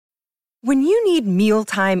When you need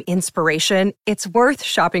mealtime inspiration, it's worth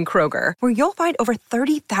shopping Kroger, where you'll find over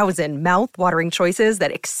 30,000 mouth-watering choices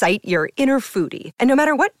that excite your inner foodie. And no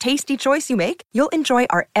matter what tasty choice you make, you'll enjoy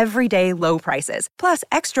our everyday low prices, plus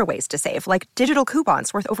extra ways to save, like digital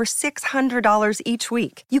coupons worth over $600 each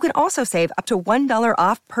week. You can also save up to $1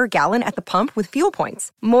 off per gallon at the pump with fuel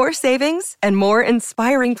points. More savings and more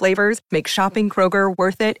inspiring flavors make shopping Kroger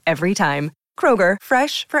worth it every time. Kroger,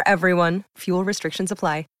 fresh for everyone. Fuel restrictions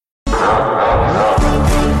apply.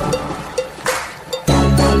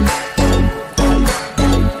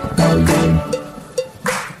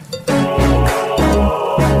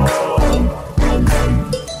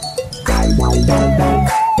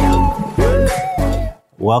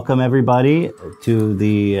 Welcome everybody to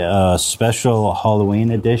the special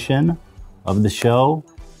Halloween edition of the show.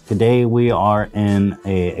 Today we are in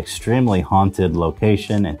an extremely haunted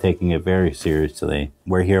location and taking it very seriously.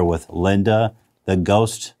 We're here with Linda, the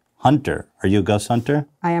ghost hunter. Are you a ghost hunter?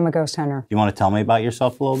 I am a ghost hunter. You want to tell me about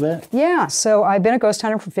yourself a little bit? Yeah, so I've been a ghost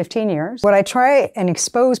hunter for 15 years. What I try and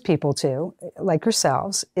expose people to, like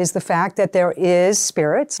yourselves, is the fact that there is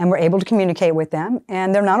spirits and we're able to communicate with them,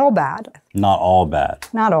 and they're not all bad. Not all bad.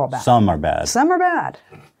 Not all bad. Some are bad. Some are bad.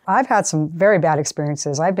 I've had some very bad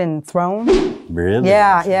experiences. I've been thrown. Really?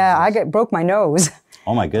 Yeah. I broke my nose.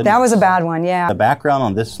 Oh my goodness. That was a bad one, yeah. The background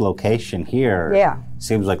on this location here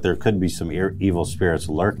seems like there could be some evil spirits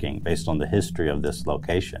lurking based on the history of this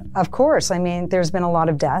location. Of course. I mean, there's been a lot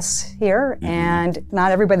of deaths here, and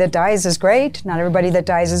not everybody that dies is great. Not everybody that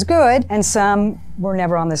dies is good, and some were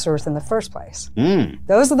never on this earth in the first place.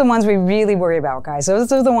 Those are the ones we really worry about, guys.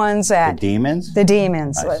 Those are the ones that... The demons? The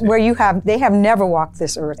demons, where they have never walked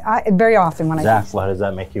this earth. Very often when Zach, how does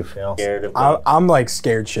that make you feel? Scared of I'm like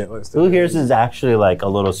scared shitless. Who here is actually like a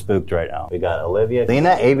little spooked right now? We got Olivia.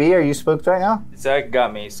 Lena, AB, are you spooked right now? Zach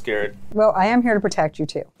got me scared. Well, I am here to protect you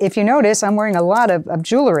too. If you notice, I'm wearing a lot of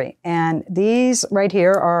jewelry, and these right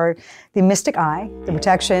here are the mystic eye, the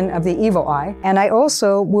protection of the evil eye, and I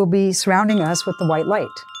also will be surrounding us with the white light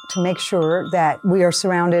to make sure that we are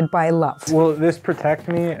surrounded by love. Will this protect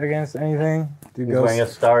me against anything? He's wearing a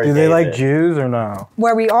Star Do they like Jews or no?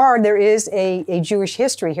 Where we are, there is a Jewish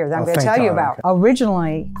history here that I'm going to tell you about. Okay.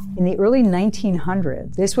 Originally, in the early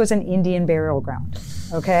 1900s, this was an Indian burial ground.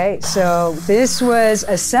 Okay, so this was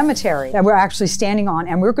a cemetery that we're actually standing on,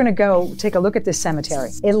 and we're going to go take a look at this cemetery.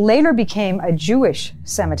 It later became a Jewish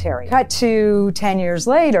cemetery. Cut to 10 years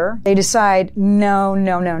later, they decide, no,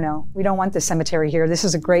 we don't want this cemetery here. This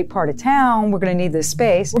is a great part of town. We're going to need this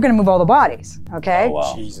space. We're going to move all the bodies, okay? Oh,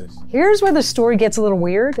 wow. Jesus. Here's where the story gets a little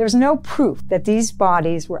weird. There's no proof that these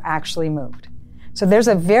bodies were actually moved. So there's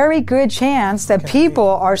a very good chance that people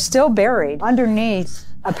are still buried underneath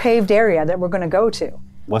a paved area that we're going to go to.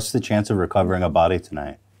 What's the chance of recovering a body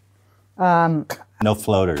tonight? No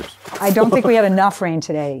floaters. I don't think we had enough rain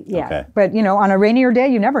today yet. Okay. But on a rainier day,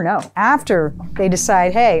 you never know. After they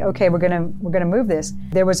decide, hey, okay, we're gonna move this,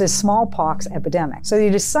 there was a smallpox epidemic. So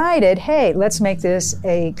they decided, hey, let's make this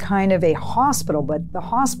a kind of a hospital, but the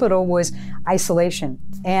hospital was isolation,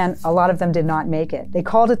 and a lot of them did not make it. They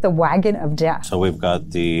called it the wagon of death. So we've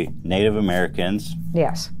got the Native Americans.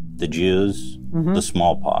 Yes. The Jews, the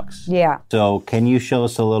smallpox. Yeah. So can you show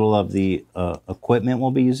us a little of the equipment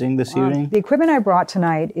we'll be using this evening? The equipment I brought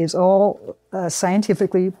tonight is all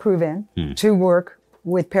scientifically proven to work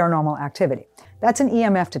with paranormal activity. That's an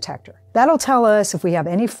EMF detector. That'll tell us if we have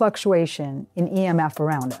any fluctuation in EMF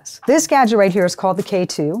around us. This gadget right here is called the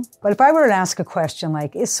K2. But if I were to ask a question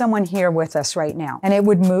like, is someone here with us right now? And it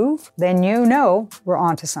would move, then you know we're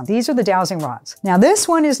onto something. These are the dowsing rods. Now this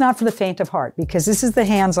one is not for the faint of heart because this is the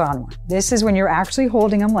hands-on one. This is when you're actually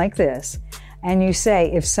holding them like this. And you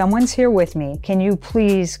say, if someone's here with me, can you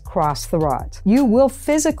please cross the rods? You will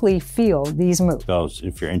physically feel these move. So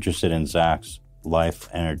if you're interested in Zach's life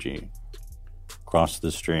energy, cross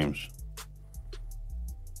the streams.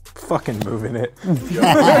 Fucking moving it.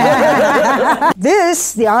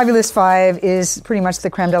 This, the Ovilus 5, is pretty much the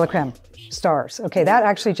creme de la creme. Stars. Okay, that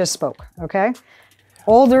actually just spoke, okay?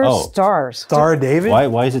 Older stars. Star of David?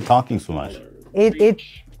 Why is it talking so much? It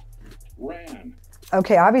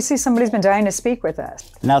Okay, obviously somebody's been dying to speak with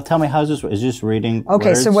us. Now tell me, how's this? Is this reading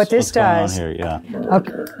Okay, words? so what this What's going on does... here? Yeah.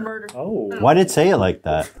 Okay. Why did it say it like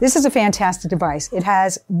that? This is a fantastic device. It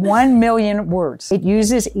has 1 million words. It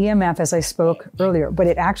uses EMF, as I spoke earlier, but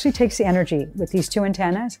it actually takes the energy with these two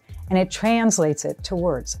antennas and it translates it to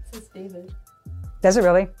words. It says David. Does it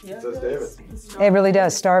really? Yeah. It says David. It really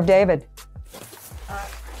does. Star of David.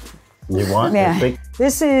 You want? Yeah.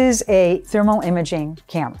 This is a thermal imaging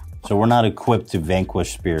camera. So we're not equipped to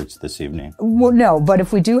vanquish spirits this evening. Well, no, but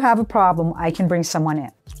if we do have a problem, I can bring someone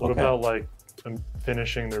in. What about like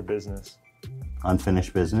finishing their business,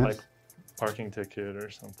 Unfinished business? like parking ticket or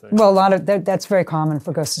something. Well, a lot of that's very common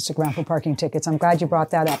for ghosts to stick around for parking tickets. I'm glad you brought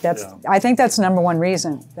that up. I think that's the number one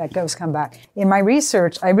reason that ghosts come back. In my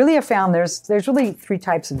research, I really have found there's really three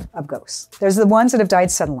types of ghosts. There's the ones that have died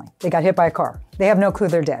suddenly. They got hit by a car. They have no clue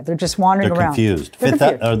they're dead. They're just wandering They're around. confused. They're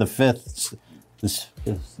confused. Or the fifth,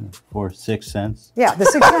 for Sixth Sense? Yeah, the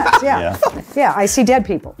Sixth Sense. Yeah. Yeah, I see dead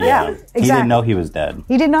people. Yeah, exactly. He didn't know he was dead.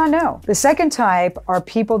 He did not know. The second type are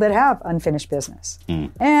people that have unfinished business.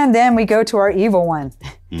 And then we go to our evil one.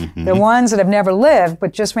 The ones that have never lived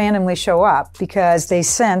but just randomly show up because they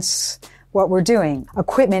sense what we're doing.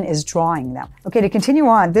 Equipment is drawing them. Okay, to continue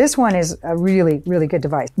on, this one is a really, really good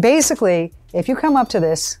device. Basically, if you come up to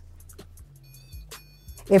this,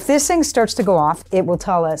 if this thing starts to go off, it will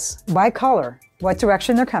tell us by color what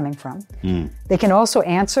direction they're coming from. They can also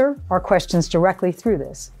answer our questions directly through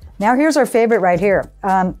this. Now here's our favorite right here.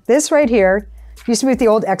 This right here used to be with the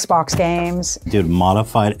old Xbox games. Dude,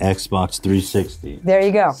 modified Xbox 360. There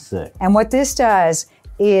you go. Sick. And what this does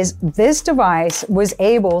is this device was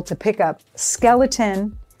able to pick up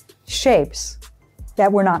skeleton shapes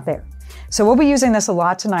that were not there. So we'll be using this a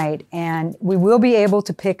lot tonight, and we will be able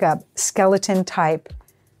to pick up skeleton type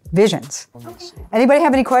visions. Anybody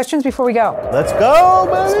have any questions before we go? Let's go,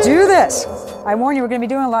 baby! Let's do this. I warn you, we're going to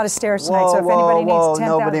be doing a lot of stairs tonight, so if anybody needs 10,000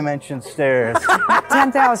 Nobody mentioned stairs.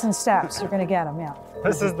 10,000 steps, you're going to get them, yeah.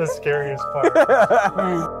 This is the scariest part.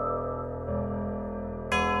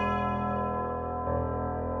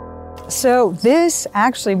 So this,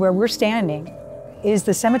 actually, where we're standing, is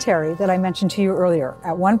the cemetery that I mentioned to you earlier.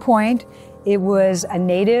 At one point, it was a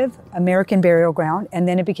Native American burial ground, and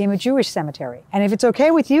then it became a Jewish cemetery. And if it's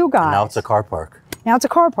okay with you guys... Now it's a car park. Now it's a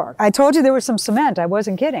car park. I told you there was some cement. I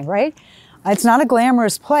wasn't kidding, right? It's not a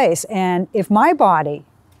glamorous place. And if my body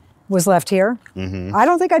was left here, I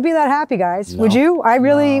don't think I'd be that happy, guys. No. Would you? I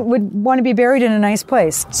really would want to be buried in a nice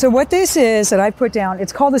place. So what this is that I put down,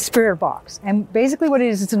 it's called the spirit box. And basically what it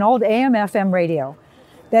is, it's an old AM/FM radio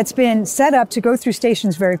that's been set up to go through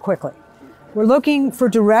stations very quickly. We're looking for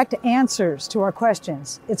direct answers to our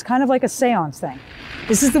questions. It's kind of like a seance thing.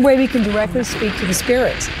 This is the way we can directly speak to the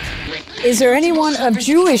spirits. Is there anyone of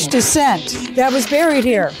Jewish descent that was buried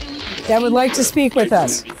here that would like to speak with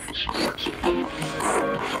us?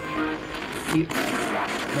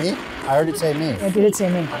 Me? I heard it say me. Yeah, did it say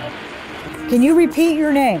me? Can you repeat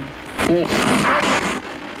your name?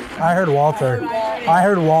 I heard Walter. I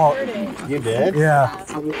heard Walt. You did? Yeah.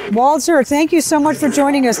 Walter, thank you so much for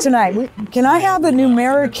joining us tonight. Can I have a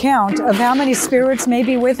numeric count of how many spirits may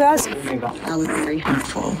be with us? That was very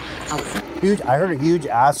helpful. Huge. I heard a huge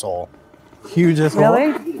asshole. Huge asshole.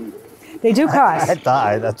 Really? They do cuss. I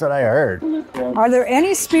thought that's what I heard. Are there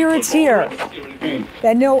any spirits here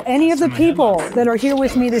that know any of the people that are here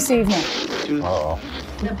with me this evening? Uh-oh.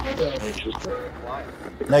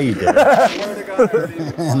 No, you didn't.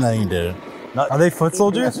 No, you didn't. No. Are they foot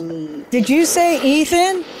soldiers? Did you say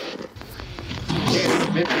Ethan?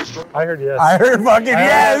 I heard yes. I heard fucking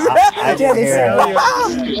yes. I did hear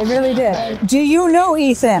it. They really did. Do you know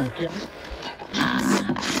Ethan?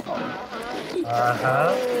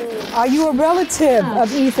 Are you a relative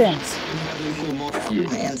of Ethan's?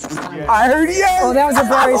 I heard yes. Oh, that was a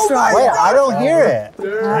very strong. Wait, I don't hear it.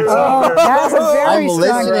 Oh, that was a very I'm strong.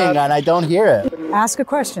 listening and I don't hear it. Ask a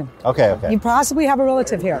question. Okay, okay. You possibly have a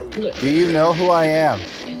relative here. Do you know who I am?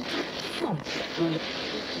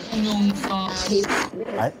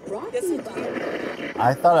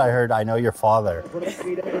 I thought I heard I know your father.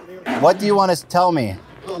 What do you want to tell me?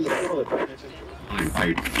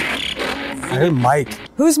 I heard Mike.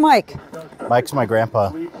 Who's Mike? Mike's my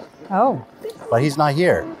grandpa, Oh, but he's not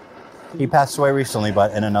here. He passed away recently,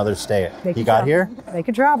 but in another state. They He could got travel. here? They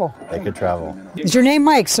could travel. They could travel. Is your name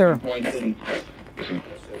Mike, sir? I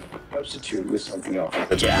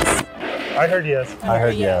heard yes. I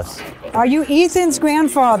heard yes. Are you Ethan's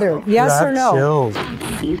grandfather? Yes or no? Chills.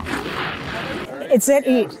 It's at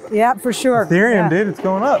Eat. Yeah, for sure. Ethereum, Yeah. dude, it's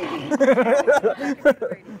going up.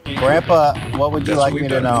 Grandpa, what would you like me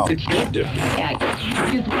to know?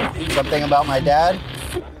 Something about my dad?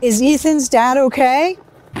 Is Ethan's dad okay?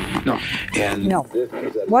 No. And No.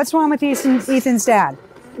 What's wrong with Ethan's dad?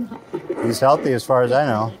 He's healthy as far as I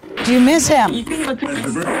know. Do you miss him? Ethan.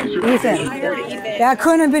 That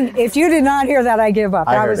couldn't have been, if you did not hear that, I give up.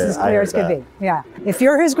 I That heard was it. as I clear heard as could that. be. Yeah. If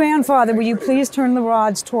you're his grandfather, will you please turn the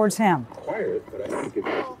rods towards him?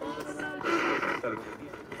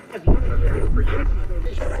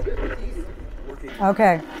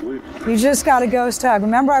 Okay. You just got a ghost hug.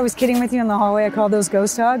 Remember I was kidding with you in the hallway? I called those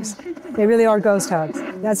ghost hugs? They really are ghost hugs.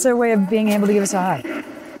 That's their way of being able to give us a hug.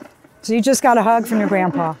 So you just got a hug from your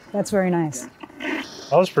grandpa. That's very nice.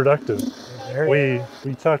 I was productive. We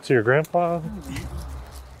talked to your grandpa.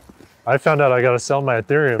 I found out I got to sell my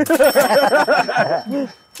Ethereum.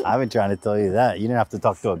 I've been trying to tell you that. You didn't have to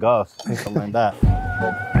talk to a ghost. Something like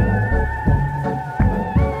that.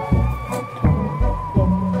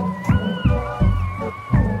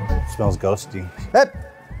 Smells ghosty. Yep.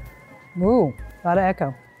 Ooh, a lot of echo.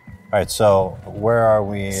 All right, so where are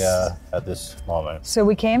we at this moment? So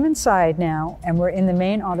we came inside now, and we're in the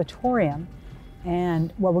main auditorium.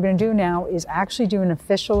 And what we're going to do now is actually do an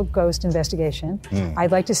official ghost investigation.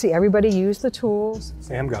 I'd like to see everybody use the tools.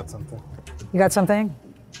 Sam got something. You got something?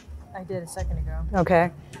 I did a second ago. Okay.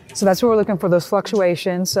 So that's what we're looking for, those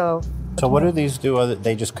fluctuations. So what do these do? Are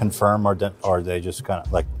they just confirm or they just kind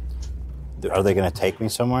of like, are they going to take me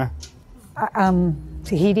somewhere?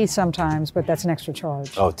 Tahiti sometimes, but that's an extra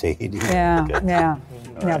charge. Oh, Tahiti. Yeah, Okay. yeah.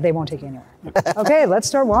 No, they won't take you anywhere. Okay, let's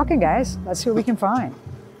start walking, guys. Let's see what we can find.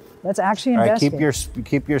 Let's actually All right, investigate.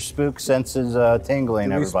 keep your spook senses tingling,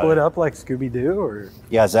 Did we everybody. split up like Scooby-Doo or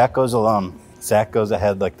Yeah, Zach goes alone. Zach goes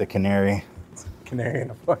ahead like the canary. canary in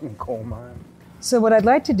a fucking coal mine? So what I'd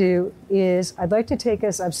like to do is I'd like to take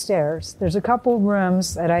us upstairs. There's a couple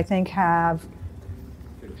rooms that I think have.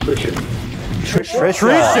 Trisha.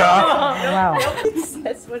 Wow.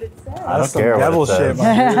 That's what it says. I don't Some care devil what it shit,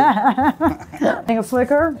 says. my dude. Getting a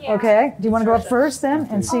flicker? Yeah. Okay. Do you want to go up first then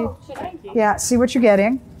and see? Should I? Yeah, see what you're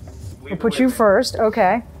getting. We'll put you first.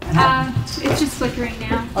 Okay. It's just flickering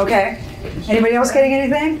now. Okay. Anybody else getting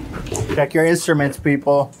anything? Check your instruments,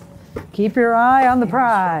 people. Keep your eye on the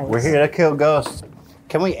prize. We're here to kill ghosts.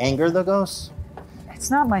 Can we anger the ghosts? It's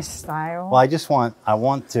not my style. Well, I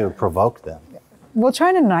want to provoke them. We'll try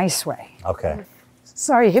in a nice way. Okay.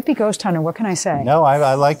 Sorry, hippie ghost hunter, what can I say? No,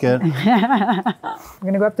 I like it. We're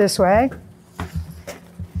gonna go up this way.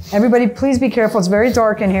 Everybody, please be careful. It's very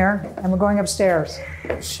dark in here, and we're going upstairs.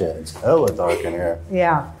 Shit, it's hella dark in here.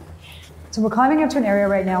 Yeah. So we're climbing up to an area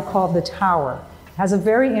right now called the Tower. It has a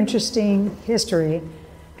very interesting history.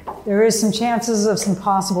 There is some chances of some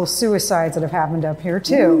possible suicides that have happened up here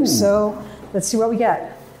too. Ooh. So let's see what we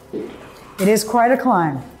get. It is quite a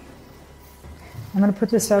climb. I'm gonna put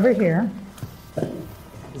this over here.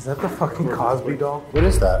 Is that the fucking Cosby doll? What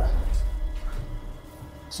is that?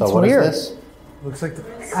 So It's what weird. is this? Looks like the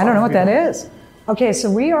I don't know what that is. Okay, so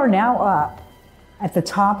we are now up at the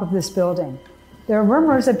top of this building. There are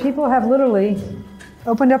rumors that people have literally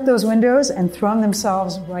opened up those windows and thrown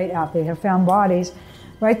themselves right out. They have found bodies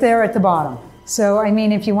right there at the bottom. So, I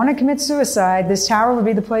mean, if you want to commit suicide, this tower would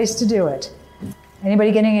be the place to do it.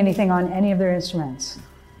 Anybody getting anything on any of their instruments?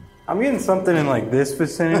 I'm getting something in like this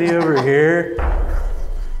vicinity over here.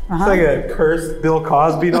 It's like a cursed Bill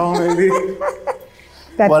Cosby doll, maybe.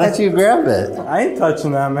 Why don't you grab it? I ain't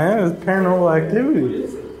touching that, man. It was paranormal activity.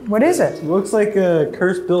 What is it? It looks like a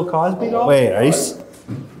cursed Bill Cosby doll. Wait, are you?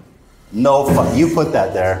 No, you put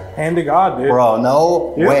that there. Hand to God, dude. Bro,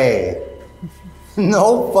 no way.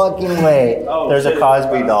 No fucking way. There's a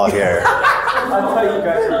Cosby doll here. I thought you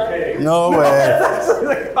guys were kidding. No way. It's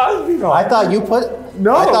a Cosby doll. I thought you put.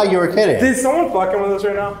 No. I thought you were kidding. Did someone fucking with us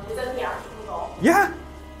right now? Is that the actual doll? Yeah.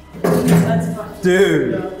 That's fun.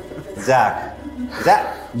 Dude. Zach,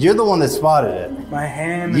 you're the one that spotted it. My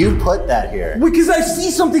hand. You put that here. Because I see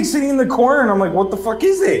something sitting in the corner and I'm like, what the fuck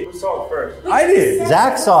is it? Who saw it first? I did.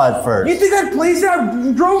 Zach saw it first. You think I'd place it?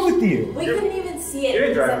 I drove with you. We couldn't even see it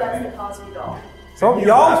because that's the Cosby doll. So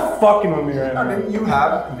y'all fucking with me right now. You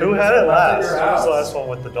have. Who had it last? Who was the last one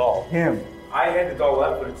with the doll? Him. I had the doll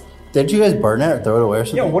left, but it's. Did you guys burn it or throw it away or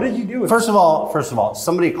something? Yeah, what did you do with First of all,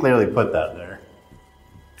 somebody clearly put that there.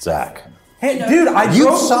 Zach. Hey, dude,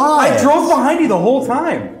 You saw it. I drove behind you the whole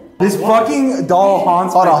time. This fucking doll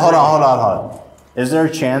haunts Hold my on. dreams. Is there a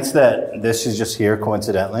chance that this is just here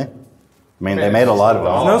coincidentally? I mean, they made a lot of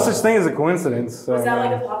them. No such thing as a coincidence. So, Was that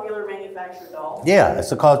like a popular manufactured doll? Yeah,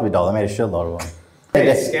 it's a Cosby doll. They made a shitload of them.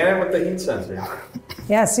 Hey, scan it with the heat sensor.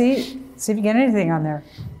 Yeah, see if you get anything on there.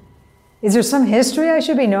 Is there some history I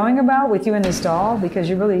should be knowing about with you and this doll? Because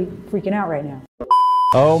you're really freaking out right now.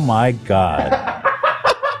 Oh my God.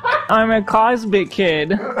 I'm a Cosby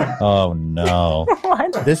kid. Oh no.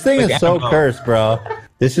 This thing is so cursed, bro.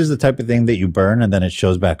 This is the type of thing that you burn and then it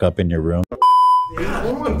shows back up in your room. I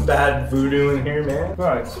don't want bad voodoo in here, man.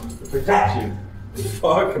 Right, protect you.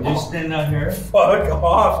 Fuck off. You standing out here? Fuck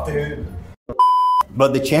off, dude.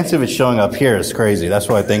 But the chance of it showing up here is crazy. That's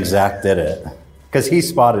why I think Zach did it. Because he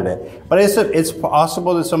spotted it. But it's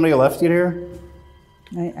possible that somebody left it here?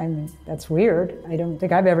 I mean, that's weird. I don't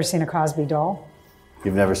think I've ever seen a Cosby doll.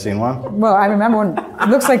 You've never seen one? Well, I remember when it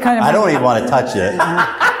looks like kind of. I don't even want to touch it.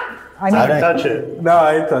 I mean, Touch it. No,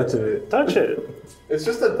 I ain't touching it. Touch it. It's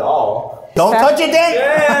just a doll. Don't touch it, Dan!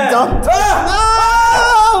 Yeah. Don't touch it!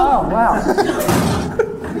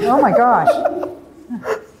 Oh my gosh.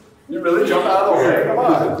 You really jump out of the way? Come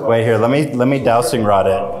on. Wait here, let me dowsing rod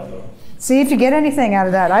it. See if you get anything out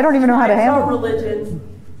of that. I don't even know how to handle it. Religion.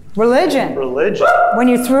 Religion. Religion. When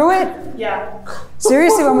you threw it? Yeah.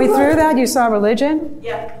 Seriously, when we threw that, you saw religion?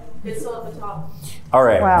 Yeah. It's still at the top. All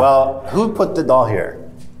right. Wow. Well, who put the doll here?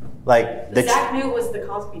 Like Zach knew it was the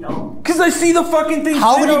Cosby doll. Because I see the fucking thing.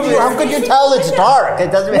 How could you tell it's dark?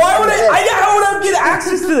 It doesn't make Why would sense. how would I get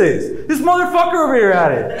access to this? This motherfucker over here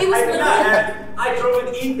had it. It was literally. I drove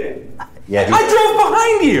with Ethan. Yeah. I drove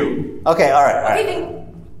behind you. Okay. All right. All right. Okay,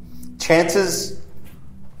 Chances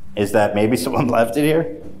is that maybe someone left it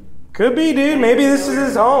here. Could be, dude. Maybe this is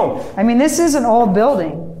his home. I mean, this is an old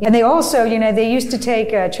building. And they also, they used to take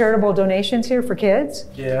charitable donations here for kids.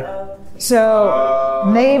 Yeah. So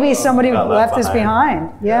maybe somebody Got left left this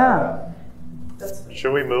behind. Yeah.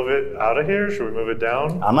 Should we move it out of here? Should we move it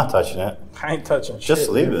down? I'm not touching it. I ain't touching Just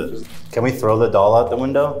shit, leave dude. it. Can we throw the doll out the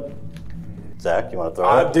window? Zach, you want to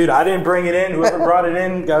throw it? Dude, I didn't bring it in. Whoever brought it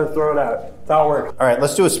in, got to throw it out. That's how it works. All right.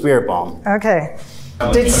 Let's do a spirit bomb. Okay.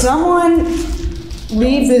 Did someone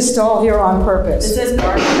leave this doll here on It purpose? says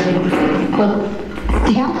dark.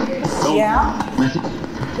 Yeah?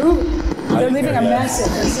 Who? They're leaving a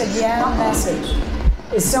message. They said, yeah, message.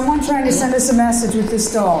 Is someone trying to send us a message with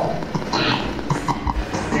this doll?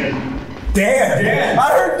 Dan. I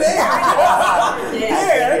heard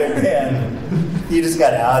Dan. Dan. You just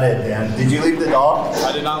got outed, Dan. Did you leave the doll?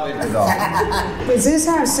 I did not leave the doll. Does this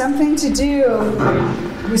have something to do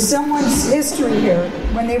with someone's history here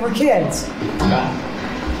when they were kids?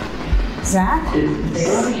 Zach?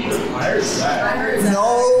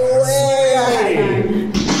 No way!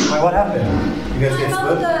 Wait, what happened? You guys get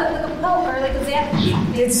spooked?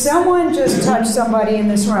 Did someone just touch somebody in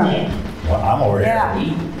this room? Well, I'm over Yeah.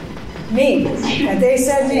 here. Me. And they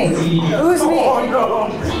said me. Who's me?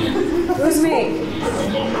 Who's me?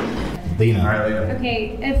 Lena.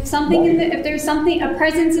 Okay, if there's a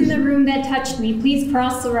presence in the room that touched me, please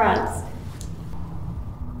cross the rods.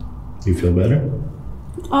 Do you feel better?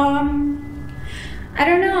 I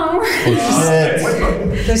don't know.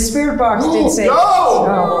 The spirit box did say.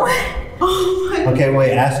 Okay,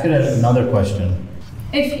 wait, ask it another question.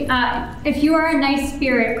 If you are a nice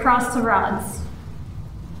spirit, cross the rods.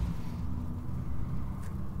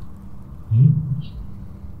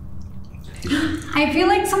 I feel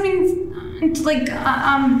like something's like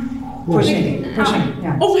Pushing.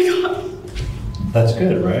 Yeah. Oh my god. That's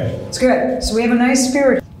good, right? It's good. So we have a nice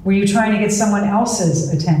spirit. Were you trying to get someone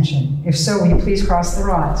else's attention? If so, will you please cross the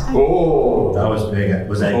rods? Oh. That was big.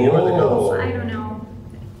 Was that you or the ghost? I don't know.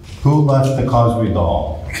 Who left the Cosby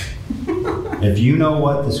doll? If you know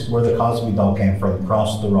where the Cosby doll came from,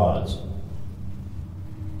 cross the rods.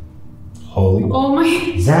 Holy. Oh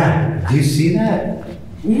my. Zach, do you see that?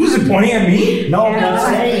 Was it pointing at me? No, I'm not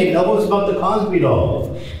saying. No, it's about the Cosby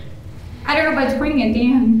doll. I don't know, but it's pointing at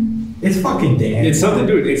Dan. It's fucking Dan. It's something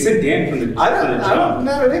to do with it. It said Dan from the. I don't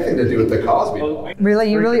have anything to do with the Cosby.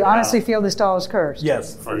 Really? You really honestly feel this doll is cursed?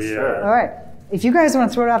 Yes, for sure. All right. If you guys want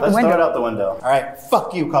to throw it out Let's the window. throw it out the window. All right,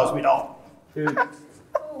 fuck you, Cosby doll.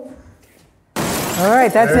 All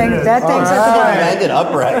right, that thing's at the bottom. Landed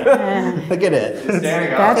upright. Look at it.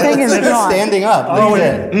 That thing is gone. Standing up. Oh, Look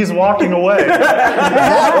at it. he's walking away.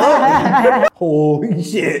 Holy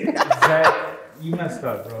shit. Zach, you messed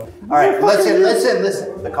up, bro. All right,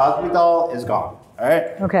 listen. The Cosby doll is gone. All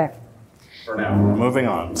right, Okay. for now. Moving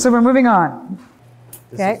on. So we're moving on.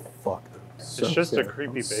 Okay. Fuck. It's just a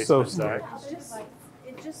creepy basement, So- Zach.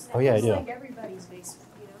 Oh yeah, I do. Everybody's basement,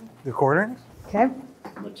 The quarter? Okay.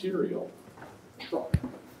 Material.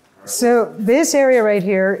 So this area right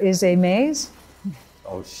here is a maze.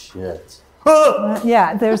 Oh shit.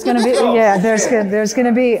 Yeah, there's going to be there's going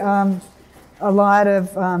to be a lot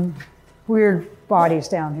of weird bodies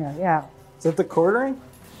down here. Yeah. Is that the quartering?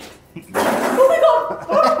 Oh my god!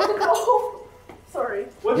 Oh, sorry.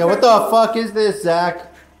 Yeah, what the fuck is this, Zach?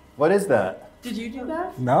 What is that? Did you do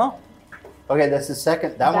that? No. Okay, that's the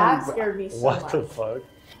second. That That one. scared me so What much. the fuck?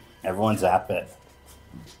 Everyone zap it.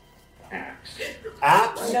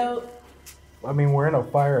 No. I mean, we're in a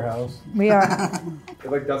firehouse. We are.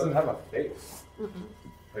 It like doesn't have a face.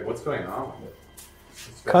 Like what's going on with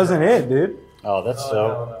it? Cousin Ed, dude. Oh, that's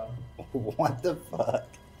so. What the fuck?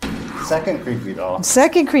 Second creepy doll.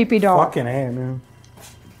 Second creepy doll. Fucking A, man.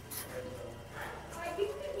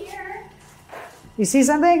 You see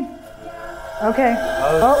something? Okay.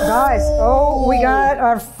 Oh, guys. Oh, we got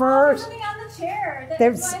our first. Something on the chair.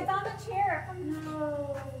 There's- I found the chair. Oh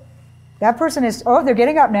no. That person is. Oh, they're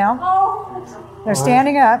getting up now. Oh. They're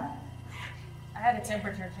standing up. I had a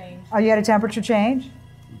temperature change. Oh, you had a temperature change?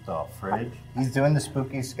 The fridge. He's doing the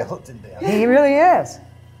spooky skeleton dance. He really is.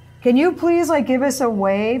 Can you please like give us a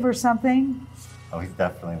wave or something? Oh, he's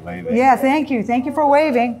definitely waving. Yeah, thank you. Thank you for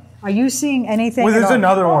waving. Are you seeing anything? Wait, at there's all?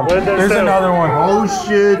 another one. There's another one. Oh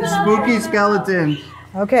shit, spooky skeleton.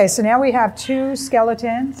 Okay, so now we have 2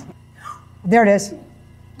 skeletons. There it is.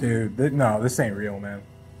 Dude, no, this ain't real, man.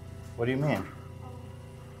 What do you mean?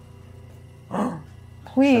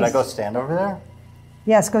 Please. Should I go stand over there?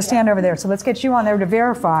 Yes, go stand over there. So let's get you on there to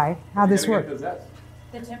verify how this works.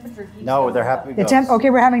 The temperature keeps No, going they're up. happy. Okay,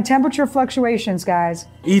 we're having temperature fluctuations, guys.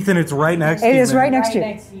 Ethan, it's right next to It you. is man. right next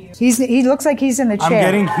to you. He looks like he's in the chair.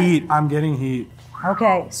 I'm getting heat.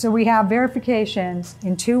 Okay, so we have verifications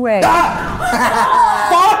in 2 ways.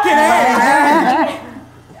 Fucking A!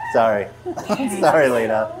 Sorry. Sorry,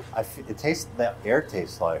 Lena. It tastes, the air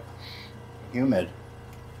tastes like humid,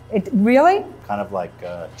 It really? kind of like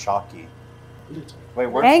chalky. Wait,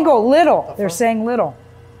 where's Angle, little. They're saying little.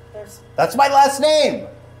 That's my last name.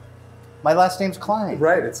 My last name's Klein.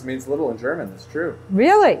 Right, it means little in German. That's true.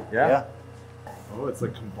 Really? Yeah. Oh, it's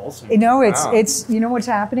like convulsing. You know, Wow. it's you know what's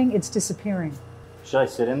happening? It's disappearing. Should I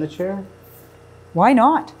sit in the chair? Why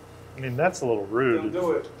not? I mean, that's a little rude.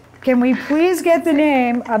 Do it. Can we please get the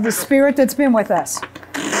name of the spirit that's been with us?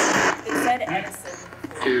 It said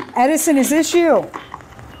Edison. Edison, is this you?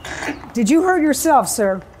 Did you hurt yourself,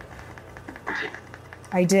 sir?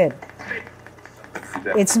 I did.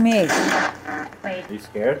 It's me. Are you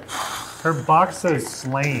scared? Her box says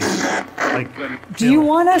slain. Like, Do you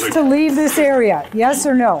want us to leave this area? Yes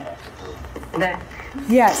or no?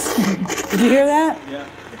 Yes. Did you hear that? Yeah.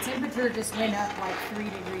 The temperature just went up like 3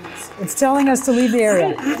 degrees. It's telling us to leave the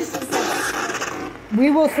area. We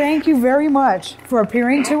will thank you very much for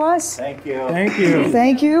appearing to us. Thank you. Thank you.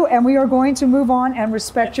 Thank you, and we are going to move on and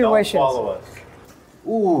respect your Don't wishes. follow us.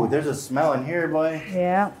 Ooh, there's a smell in here, boy.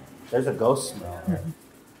 Yeah. There's a ghost smell.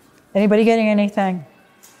 Anybody getting anything?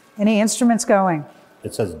 Any instruments going?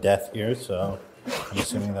 It says death here, so I'm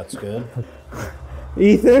assuming that's good.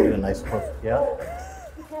 Ethan? Get a nice puff. Yeah.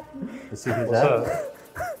 Let's see who's that.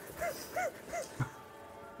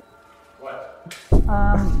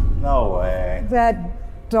 No way.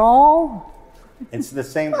 That doll? It's the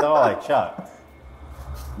same doll I chucked.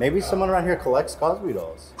 Maybe someone around here collects Cosby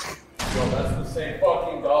dolls. Yo, that's the same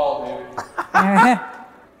fucking doll, dude.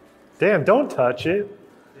 damn, don't touch it.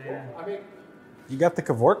 I mean, You got the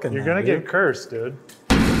Kevorkian. You're gonna get cursed, dude.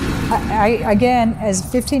 I again, as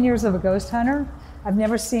 15 years of a ghost hunter, I've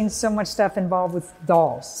never seen so much stuff involved with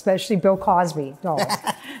dolls, especially Bill Cosby dolls.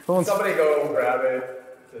 somebody go grab it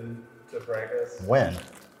to prank us. When?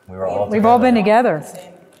 We were all We've all been together.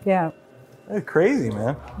 Yeah. That's crazy,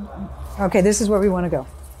 man. Okay, this is where we want to go.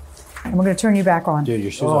 And we're going to turn you back on. Dude,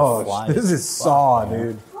 your shoes are Oh, flying. this is Saw,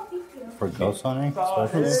 dude. For ghost hunting?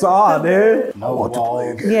 especially? Saw, dude. No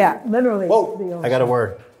walls. Yeah, literally. I got a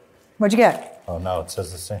word. What'd you get? Oh no, it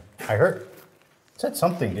says the same. I heard. It said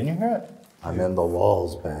something. Didn't you hear it? I'm in the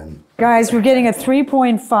walls, man. Guys, we're getting a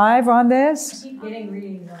 3.5 on this. Keep getting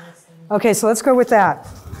readings on this thing. Okay, so let's go with that.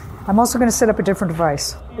 I'm also going to set up a different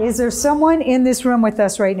device. Is there someone in this room with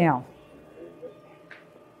us right now?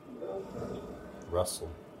 Russell.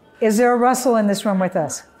 Is there a Russell in this room with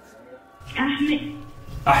us? Ahmed.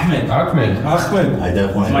 I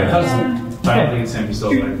definitely My did. cousin. I don't think it's him. He's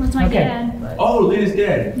still alive. That's my Okay. dad. Oh, Lena's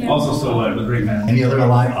dead. Yeah. Also still alive. A great man. Any other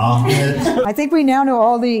alive Ahmed? I think we now know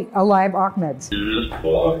all the alive Ahmeds.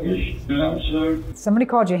 Somebody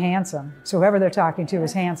called you handsome, so whoever they're talking to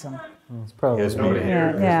is handsome. It's probably It was me. Yeah,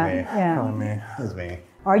 It was yeah, me. yeah. Probably me. It was me.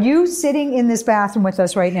 Are you sitting in this bathroom with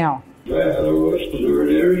us right now?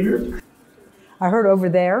 I heard over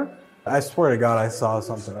there. I swear to God, I saw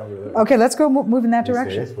something over there. Okay, let's go move in that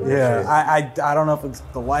direction. Yeah, I don't know if it's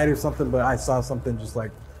the light or something, but I saw something just like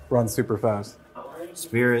run super fast.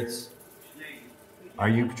 Spirits, are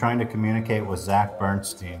you trying to communicate with Zach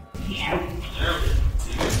Bernstein?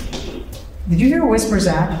 Did you hear a whisper,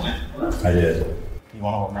 Zach? I did. You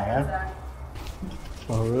want to hold my hand?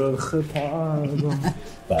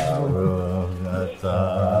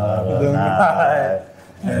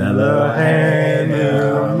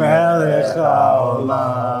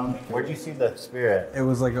 Where'd you see the spirit? It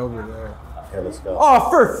was like over there. Here, let's go. Oh,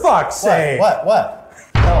 for fuck's sake! What?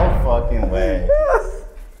 No fucking way.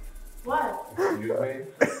 What?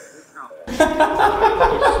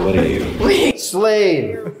 What are you?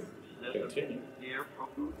 Slave.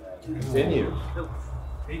 Continue.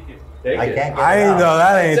 I can't get it I out. know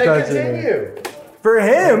that ain't Say touching me. continue. For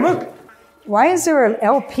him, Why is there an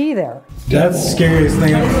LP there? that's the scariest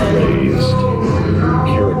thing.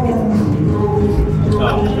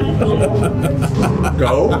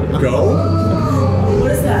 Go.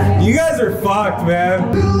 What is that? You guys are fucked,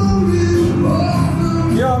 man.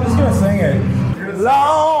 Yo, I'm just gonna sing it.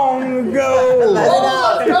 Long ago. Let it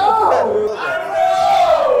out. Go.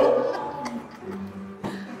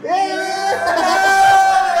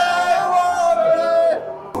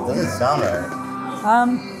 Doesn't sound right.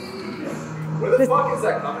 Where the fuck is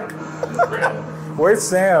that coming? Where's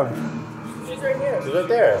Sam? She's right here. She's right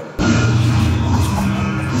there.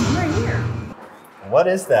 I'm right here. What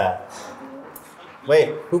is that? Wait,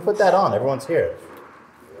 who put that on? Everyone's here.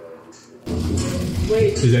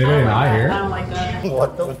 Wait. Is anybody not I here? don't like that.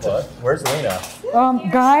 What the fuck? Where's Lena?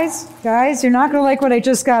 Guys, you're not going to like what I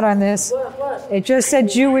just got on this. What? It just said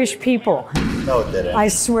Jewish people. No, it didn't. I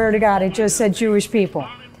swear to God, it just said Jewish people.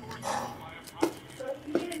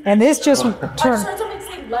 And this just I turned. heard something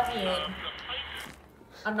say let me in.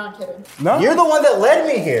 I'm not kidding. No. You're the one that led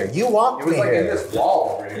me here. You walked It was me like in here. this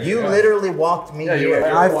wall over here. You literally walked me Yeah, you were here.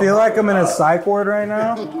 here. I feel like I'm in a psych ward right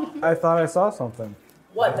now. I thought I saw something.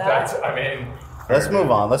 What, That's, that? I mean, Let's move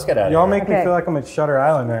on. Let's get out of Y'all here. make me Okay. feel like I'm at Shutter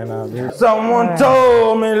Island right now, dude. Someone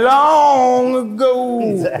told me long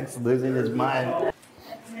ago. Zach's losing his mind.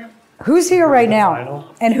 Who's here right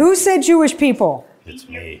now? And who said Jewish people? It's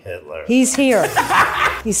me, Hitler. He's here.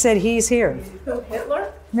 He said he's here. Who,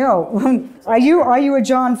 Hitler? No. Are you a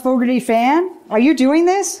John Fogerty fan? Are you doing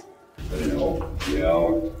this? no.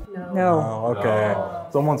 No. Oh,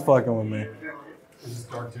 okay. Someone's fucking with me. This is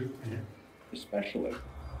dark too? Especially.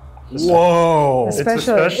 Whoa.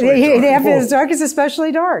 Especially. They have as dark as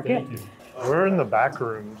especially dark. Yeah. We're in the back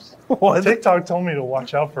rooms. What? TikTok told me to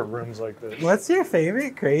watch out for rooms like this. What's your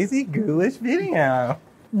favorite crazy ghoulish video?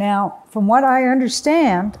 Now, from what I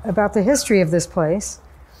understand about the history of this place,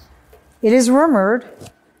 it is rumored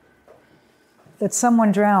that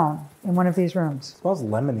someone drowned in one of these rooms. It smells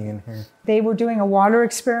lemony in here. They were doing a water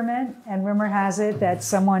experiment, and rumor has it that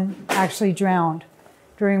someone actually drowned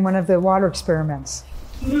during one of the water experiments.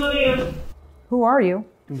 Who are you?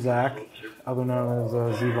 Zach, other known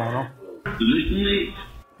as Zivano.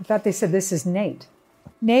 I thought they said this is Nate.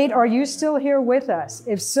 Nate, are you still here with us?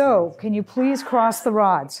 If so, can you please cross the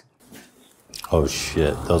rods? Oh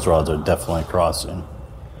shit, those rods are definitely crossing.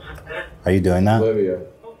 Are you doing that?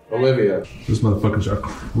 Olivia. Those motherfuckers are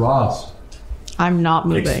crossed. I'm not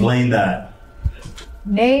moving. Explain that.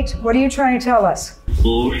 Nate, what are you trying to tell us?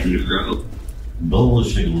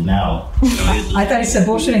 Bullshitting now. I thought he said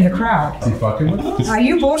bullshitting the crowd. Is he fucking with us? Are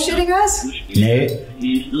you bullshitting us?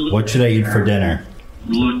 Nate, what should I eat for dinner?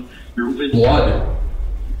 Blood.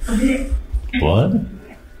 Blood?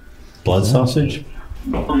 Blood sausage?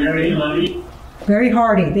 Very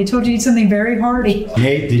hearty. They told you to eat something very hearty.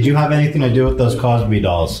 Nate, did you have anything to do with those Cosby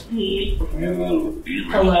dolls?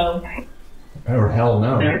 Hello. Or hell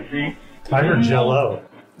no. I heard Jello.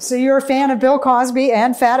 So you're a fan of Bill Cosby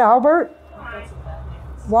and Fat Albert?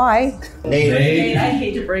 Why? Nate, I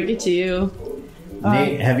hate to break it to you.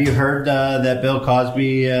 Nate, have you heard that Bill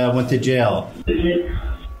Cosby went to jail?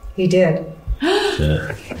 He did.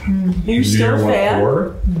 Shit. You're still a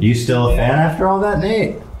fan? You still a fan after all that,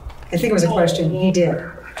 Nate? I think it was a question. He did.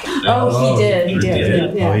 Oh, he did. He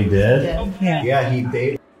did. Oh, he did? Yeah. Yeah, he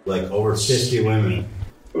dated like over 50 women.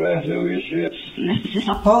 Holy shit. He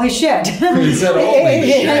said holy He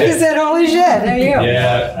shit. said holy shit. There you go.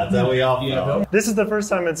 Yeah. That's how we all feel. This is the first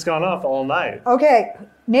time it's gone off all night. Okay.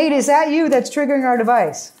 Nate, is that you that's triggering our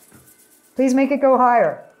device? Please make it go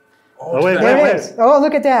higher. Oh, wait, There wait, it wait. is. Oh,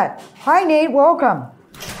 look at that. Hi, Nate. Welcome.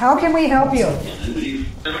 How can we help you?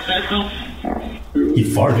 He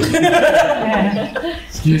farted.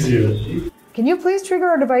 Excuse you. Can you please trigger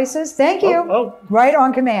our devices? Thank you. Oh. Right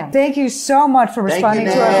on command. Thank you so much for responding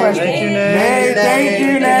to our Nate. question. Thank you, Nate,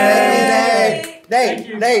 Nate. thank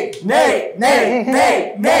you, Nate. Nate, Nate, Nate, Nate,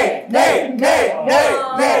 Nate, Nate, Nate,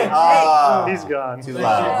 Nate. Ah, He's gone. too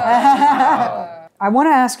loud. I want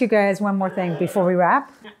to ask you guys one more thing before we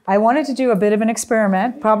wrap. I wanted to do a bit of an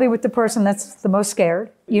experiment, probably with the person that's the most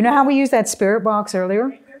scared. You know how we used that spirit box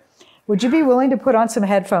earlier? Would you be willing to put on some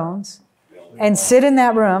headphones and sit in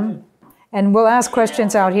that room, and we'll ask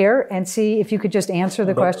questions out here and see if you could just answer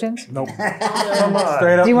the questions? Nope. Come on.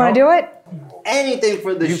 Straight up. Do you want to do it? Anything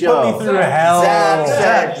for the You show. put me through hell. Zach,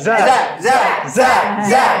 Zach, Zach, Zach, Zach,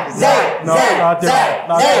 Zach, Zach, No, not doing it.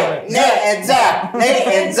 Not doing Nate, it. Nate, and Zach, Nate,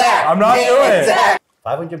 and Zach. I'm not Nate doing and it. Zach.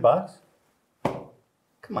 $500?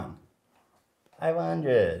 Come on.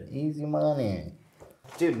 500. Easy money.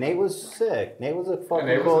 Dude, Nate was sick. Nate was a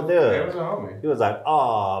fucking cool dude. Nate was a homie. He was like,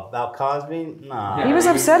 oh, about Cosby? Nah. He was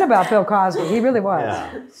upset about Bill Cosby. He really was.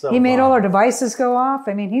 Yeah, so He made all bummed. our devices go off.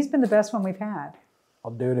 I mean, he's been the best one we've had. I'll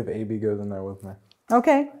do it if AB goes in there with me.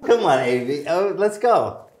 Okay. Come on, AV. Oh, let's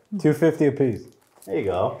go. $250 a piece. There you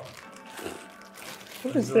go.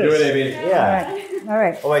 What is Do it, this? AB. Yeah. All right. All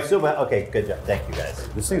right. Oh wait, so okay, good job. Thank you guys.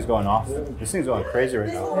 This thing's going off. This thing's going crazy right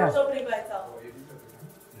now. Door's opening by itself.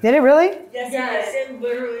 Did it really? Yes, it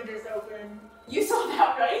literally just opened. You saw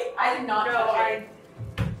that, right? I did not.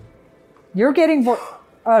 No, You're getting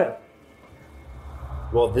oh.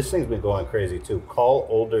 Well, this thing's been going crazy too. Call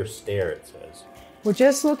older stare, it says. We're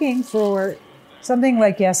just looking for something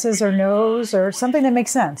like yeses or nos or something that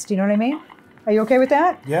makes sense. Do you know what I mean? Are you okay with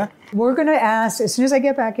that? Yeah. We're going to ask, as soon as I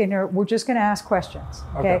get back in here, we're just going to ask questions.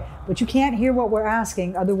 Okay? But you can't hear what we're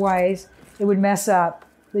asking, otherwise it would mess up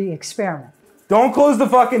the experiment. Don't close the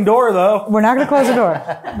fucking door, though. We're not going to close the door.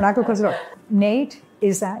 We're not going to close the door. Nate,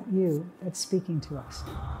 is that you that's speaking to us?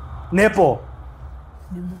 Nipple.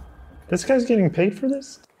 This guy's getting paid for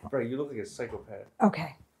this? Bro, you look like a psychopath.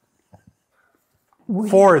 Okay.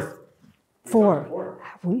 Fourth. 4.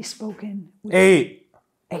 Have we spoken? 8.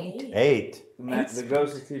 8. The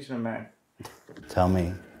ghost is teaching him math. Tell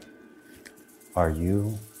me, are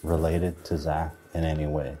you related to Zach in any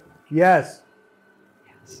way? Yes.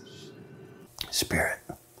 Spirit,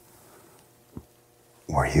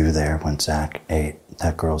 were you there when Zach ate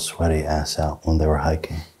that girl's sweaty ass out when they were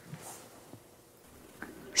hiking?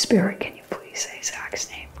 Spirit, can you please say Zach's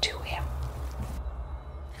name to him?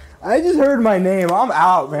 I just heard my name. I'm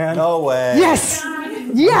out, man. No way. Yes!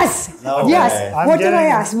 Yes! No yes! way. What did I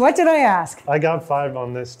ask? What did I ask? I got 5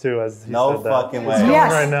 on this too, as he No said that. fucking way. It's going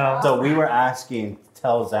Yes. right now. So we were asking,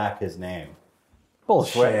 tell Zach his name.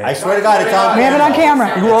 Bullshit. I swear to God, it's on We have it on camera.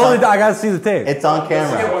 I gotta see the tape. It's on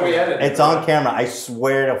camera. Let's get what we edited. It's on camera. I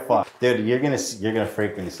swear to fuck. Dude, you're gonna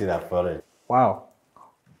freak when you see that footage. Wow.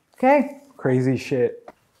 Okay. Crazy shit.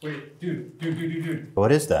 Wait, dude.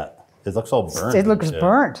 What is that? It looks all burnt. It looks and shit.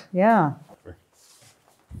 burnt. Yeah.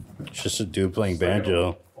 It's just a dude playing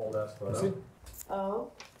banjo. Old ass photo.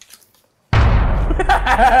 Oh.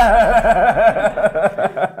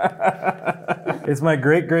 It's my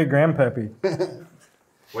great grandpappy.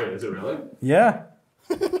 Wait, is it really? Yeah.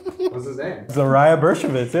 What's his name? Zariah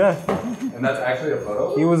Bershevitz, yeah. And that's actually a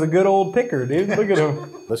photo? He was a good old picker, dude. Look at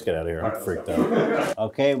him. Let's get out of here. I'm freaked out.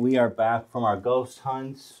 Okay, we are back from our ghost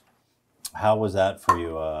hunts. How was that for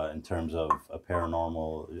you in terms of a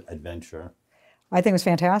paranormal adventure? I think it was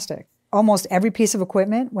fantastic. Almost every piece of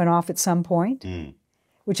equipment went off at some point,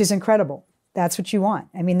 which is incredible. That's what you want.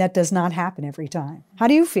 I mean, that does not happen every time. How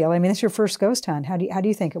do you feel? I mean, it's your first ghost hunt. How do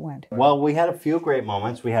you think it went? Well, we had a few great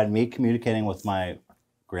moments. We had me communicating with my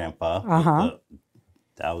grandpa with the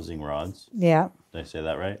dowsing rods. Yeah. Did I say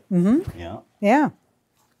that right? Mm-hmm. Yeah. Yeah.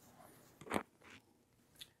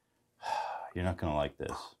 You're not going to like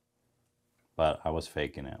this, but I was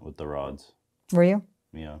faking it with the rods. Were you?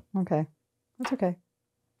 Yeah. Okay. That's okay.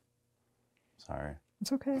 Sorry.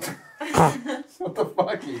 It's okay. What the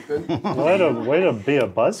fuck, Ethan? Way to be a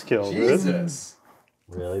buzzkill, dude. Jesus.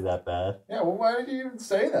 Really that bad? Yeah, well, why did you even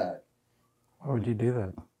say that? Why would you do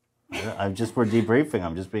that? Yeah, we're debriefing.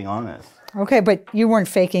 I'm just being honest. Okay, but you weren't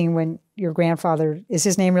faking when your grandfather, is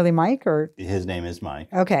his name really Mike or? His name is Mike.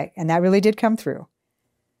 Okay, and that really did come through.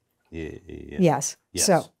 Yeah. Yes. Yes.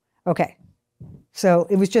 So, okay. So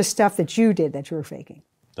it was just stuff that you did that you were faking.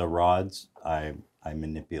 The rods, I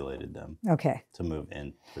manipulated them. Okay. To move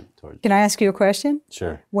in towards. Can I ask you a question?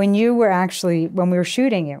 Sure. When we were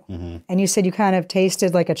shooting you, and you said you kind of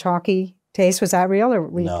tasted like a chalky taste, was that real or?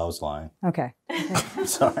 No, I was lying. Okay.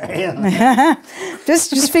 Sorry.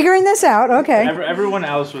 just figuring this out. Okay. Everyone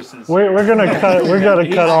else was sincere. We're gonna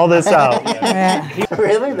cut all this out.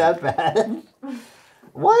 Really that bad?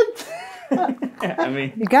 What? I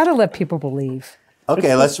mean, you got to let people believe.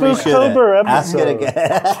 Okay, let's reshoot it. Ask it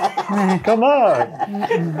again. Come on.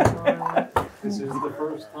 this is the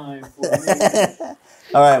first time for me.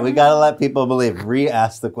 All right, we got to let people believe.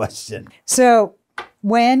 Re-ask the question. So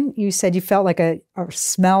when you said you felt like or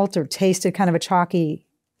smelt or tasted kind of a chalky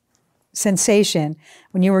sensation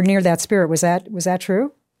when you were near that spirit, was that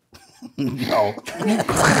true? No.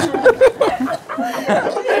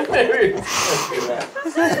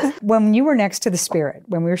 When you were next to the spirit,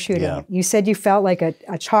 when we were shooting, you said you felt like a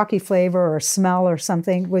chalky flavor or a smell or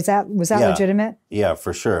something. Was that legitimate? Yeah,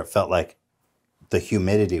 for sure. It felt like the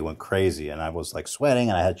humidity went crazy, and I was like sweating,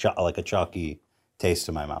 and I had like a chalky taste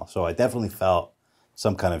in my mouth. So I definitely felt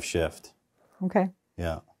some kind of shift. Okay.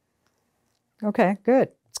 Yeah. Okay, good.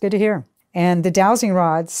 It's good to hear. And the dowsing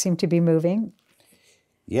rods seem to be moving.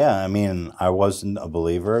 Yeah, I mean, I wasn't a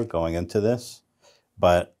believer going into this,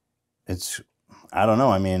 but I don't know.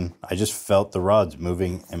 I mean, I just felt the rods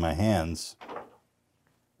moving in my hands,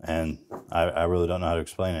 and I really don't know how to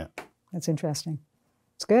explain it. That's interesting.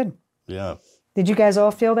 It's good. Yeah. Did you guys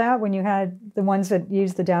all feel that when you had the ones that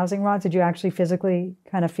used the dowsing rods? Did you actually physically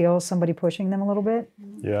kind of feel somebody pushing them a little bit?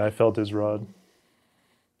 Yeah, I felt his rod.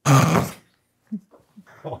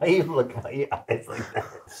 Why you look at your eyes like that?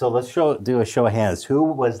 So let's do a show of hands. Who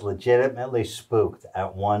was legitimately spooked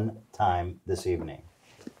at one time this evening?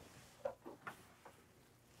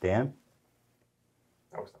 Dan?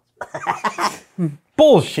 I was not scared.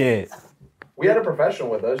 Bullshit. We had a professional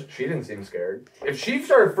with us. She didn't seem scared. If she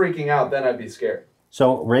started freaking out, then I'd be scared.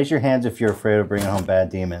 So raise your hands if you're afraid of bringing home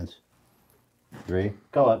bad demons. 3.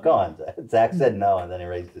 Go on. Zach said no, and then he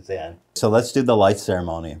raised his hand. So let's do the light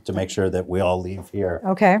ceremony to make sure that we all leave here.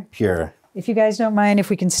 Okay. Pure. If you guys don't mind, if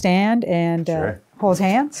we can stand and hold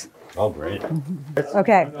hands. Oh, great.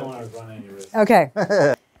 Okay. Okay.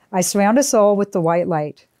 I surround us all with the white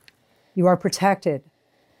light. You are protected.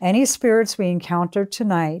 Any spirits we encounter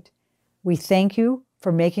tonight, we thank you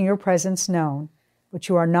for making your presence known, but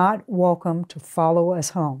you are not welcome to follow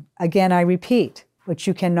us home. Again, I repeat, but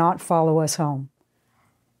you cannot follow us home.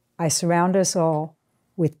 I surround us all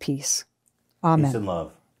with peace. Amen. Peace and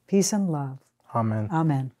love. Peace and love. Amen.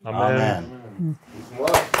 Amen. Amen.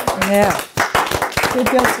 Yeah.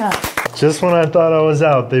 Good guilt time. Just when I thought I was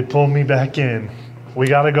out, they pulled me back in. We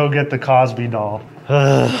gotta go get the Cosby doll.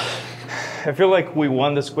 I feel like we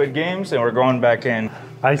won the Squid Games and we're going back in.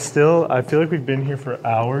 I feel like we've been here for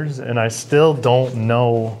hours and I still don't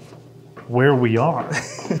know where we are.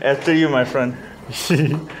 After you, my friend.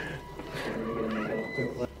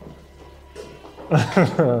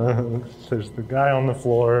 There's the guy on the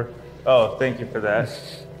floor. Oh, thank you for that.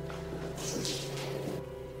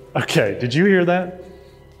 Okay, did you hear that?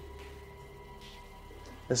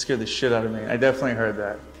 That scared the shit out of me. I definitely heard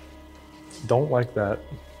that. Don't like that.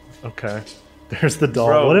 Okay. There's the doll.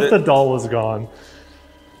 Bro, what if the doll was gone?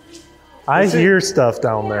 I hear stuff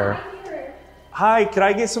down there. Hi, could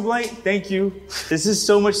I get some light? Thank you. This is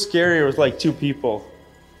so much scarier with like 2 people.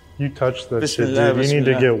 You touched that shit, Bismillah, dude. You need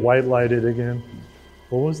to Bismillah. get white lighted again.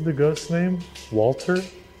 What was the ghost's name? Walter?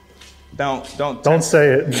 Don't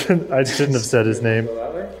say it. I shouldn't have said his name.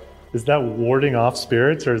 Is that warding off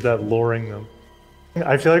spirits or is that luring them?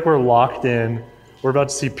 I feel like we're locked in. We're about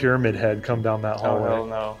to see Pyramid Head come down that hallway. Oh, hell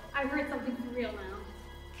no. I've heard something for real now.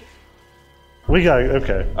 We got it.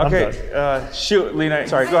 Okay. I'm done. Okay, shoot, Lena.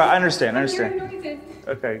 Sorry, go ahead. I understand. Okay. Do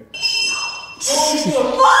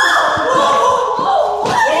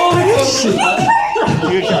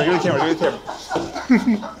the camera. I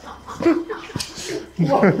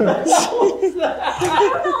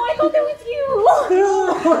thought that was you.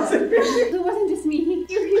 It wasn't just me.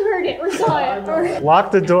 You heard it or saw it. Or...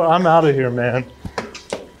 Lock the door. I'm out of here, man.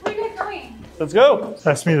 Where are you guys going? Let's go.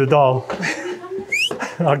 Pass me the doll.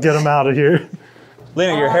 I'll get him out of here.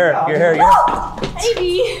 Lena, your hair.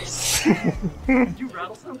 Maybe. Did you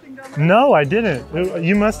rattle something down there? No, I didn't.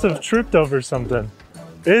 You must have tripped over something.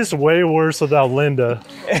 It's way worse without Linda.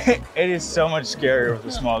 It is so much scarier with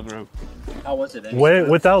a small group. How was it? Wait,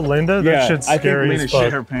 without Linda? That shit's scary as fuck. I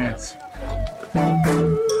think Lena shit her pants.